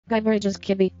Bridges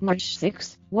Kibbee, March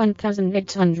 6,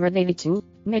 1882,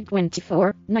 May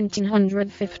 24,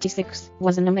 1956,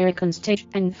 was an American stage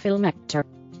and film actor.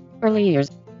 Early years.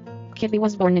 Kibbee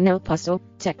was born in El Paso,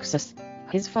 Texas.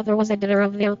 His father was editor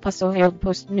of the El Paso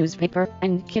Herald-Post newspaper,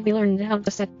 and Kibbee learned how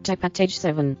to set type at age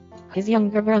 7. His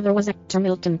younger brother was actor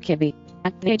Milton Kibbee.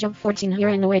 At the age of 14 he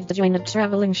ran away to join a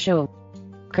traveling show.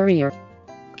 Career.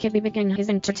 Kibbee began his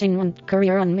entertainment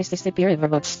career on Mississippi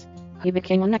riverboats. He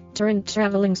became an actor in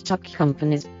traveling stock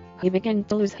companies. He began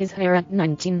to lose his hair at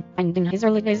 19, and in his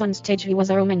early days on stage he was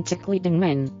a romantic leading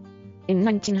man. In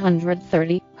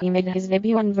 1930, he made his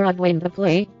debut on Broadway in the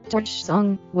play, Torch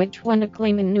Song, which won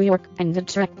acclaim in New York and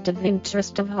attracted the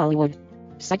interest of Hollywood.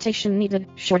 Citation needed.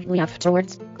 Shortly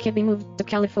afterwards, Kibbee moved to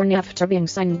California after being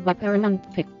signed by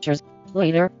Paramount Pictures.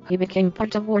 Later, he became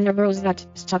part of Warner Bros. That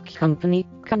stock company,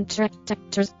 contract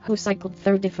actors who cycled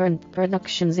through different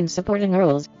productions in supporting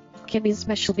roles. Kibbee's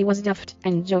specialty was daft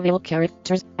and jovial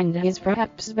characters, and he is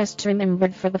perhaps best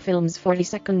remembered for the films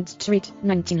 42nd Street,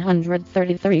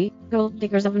 1933, Gold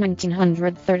Diggers of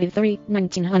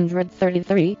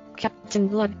 1933, Captain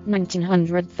Blood,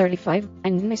 1935,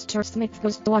 and Mr. Smith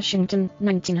Goes to Washington,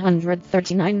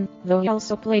 1939, though he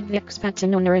also played the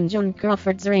ex-patent owner in Joan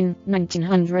Crawford's Reign,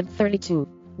 1932.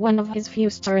 One of his few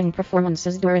starring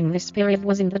performances during this period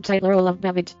was in the title role of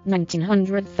Babbitt,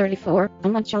 1934, a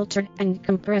much altered and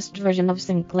compressed version of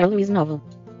Sinclair Lewis' novel.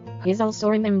 He is also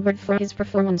remembered for his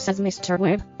performance as Mr.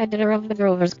 Webb, editor of the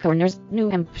Grover's Corners, New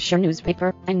Hampshire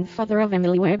newspaper, and father of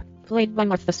Emily Webb, played by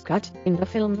Martha Scott, in the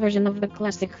film version of the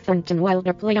classic Thornton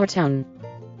Wilder play Our Town.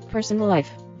 Personal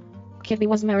life. Kibbee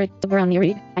was married to Brownie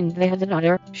Reed, and they had a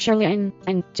daughter, Shirley Ann,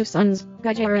 and 2 sons,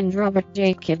 Guy J. and Robert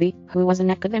J. Kibbee, who was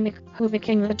an academic, who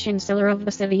became the chancellor of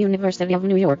the City University of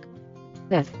New York.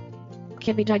 Death.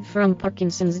 Kibbee died from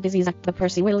Parkinson's disease at the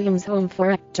Percy Williams Home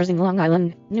for Actors in Long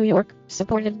Island, New York,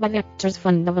 supported by the Actors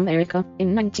Fund of America,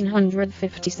 in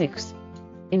 1956.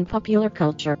 In popular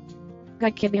culture, Guy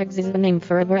Kibbee eggs is the name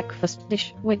for a breakfast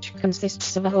dish, which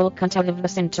consists of a hole cut out of the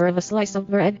center of a slice of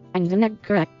bread, and an egg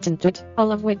cracked into it,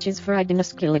 all of which is fried in a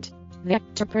skillet. The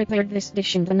actor prepared this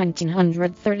dish in the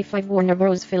 1935 Warner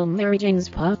Bros. Film Mary Jane's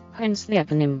Pa, hence the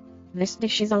eponym. This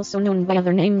dish is also known by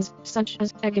other names, such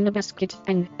as egg in a basket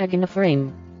and egg in a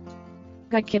frame.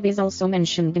 Guy Kibbee is also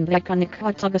mentioned in the iconic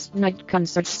Hot August Night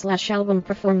concert/album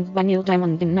performed by Neil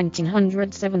Diamond in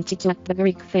 1972 at the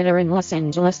Greek Theater in Los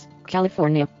Angeles,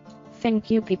 California.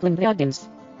 Thank you people in the audience.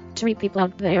 3 people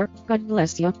out there, God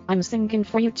bless you, I'm singing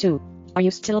for you too. Are you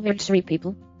still there 3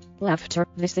 people? Laughter.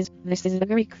 This is the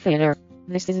Greek Theater.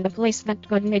 This is the place that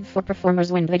God made for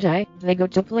performers when they die. They go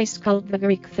to a place called the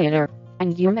Greek Theater.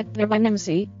 And you're met there by an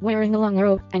MC, wearing a long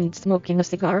robe and smoking a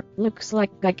cigar, looks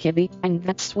like Guy Kibbee, and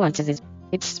that's what it is.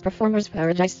 It's performer's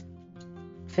paradise.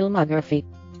 Filmography.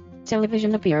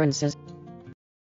 Television appearances.